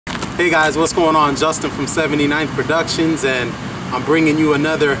Hey guys, what's going on? Justin from 79th Productions, and I'm bringing you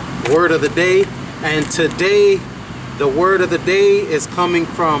another word of the day. And today, the word of the day is coming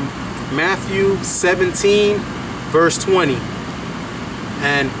from Matthew 17, verse 20.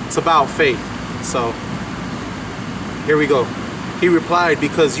 And it's about faith. So, here we go. He replied,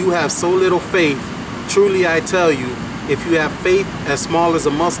 "Because you have so little faith, truly I tell you, if you have faith as small as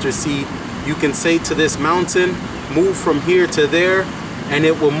a mustard seed, you can say to this mountain, move from here to there, and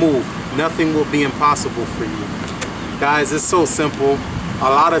it will move. Nothing will be impossible for you." Guys, it's so simple. A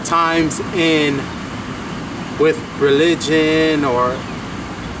lot of times with religion or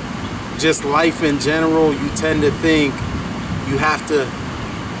just life in general, you tend to think you have to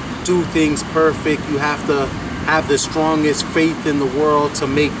do things perfect. You have to have the strongest faith in the world to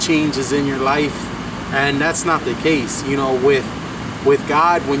make changes in your life. And that's not the case. You know, with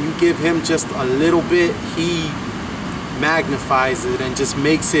God, when you give him just a little bit, he magnifies it and just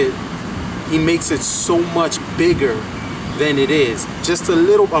makes it so much bigger than it is. Just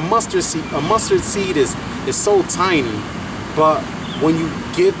a mustard seed is so tiny, but when you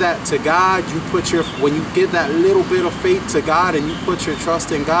give that to God, when you give that little bit of faith to God and you put your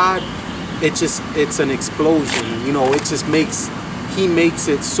trust in God, it's an explosion. You know, he makes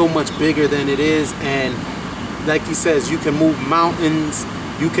it so much bigger than it is. And like he says, you can move mountains.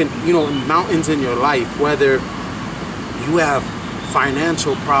 Mountains in your life, whether you have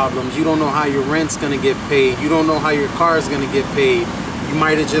financial problems, you don't know how your rent's gonna get paid, you don't know how your car is gonna get paid, you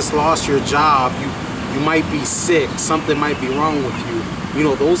might have just lost your job, you might be sick, something might be wrong with you. You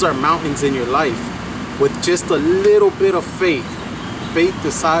know, those are mountains in your life. With just a little bit of faith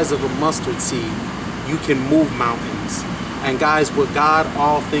the size of a mustard seed, you can move mountains. And guys, with God,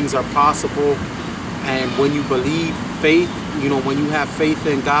 all things are possible. And when you believe faith, you know, when you have faith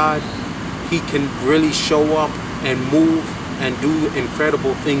in God, he can really show up and move and do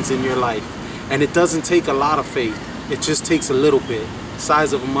incredible things in your life. And it doesn't take a lot of faith. It just takes a little bit,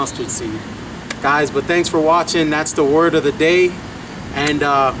 size of a mustard seed. Guys, but thanks for watching. That's the word of the day. And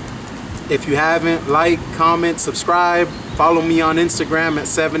if you haven't, like, comment, subscribe, follow me on Instagram at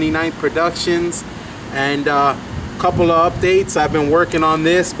 79th Productions. And couple of updates. I've been working on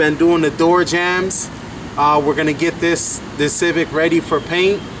this, been doing the door jams. We're gonna get this Civic ready for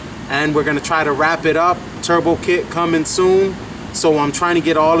paint, and we're gonna try to wrap it up. Turbo kit coming soon. So I'm trying to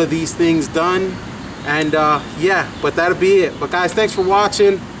get all of these things done. And yeah, but that'll be it. But guys, thanks for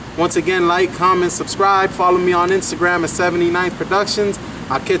watching. Once again, like, comment, subscribe, follow me on Instagram at 79th Productions.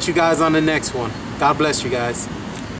 I'll catch you guys on the next one. God bless you guys.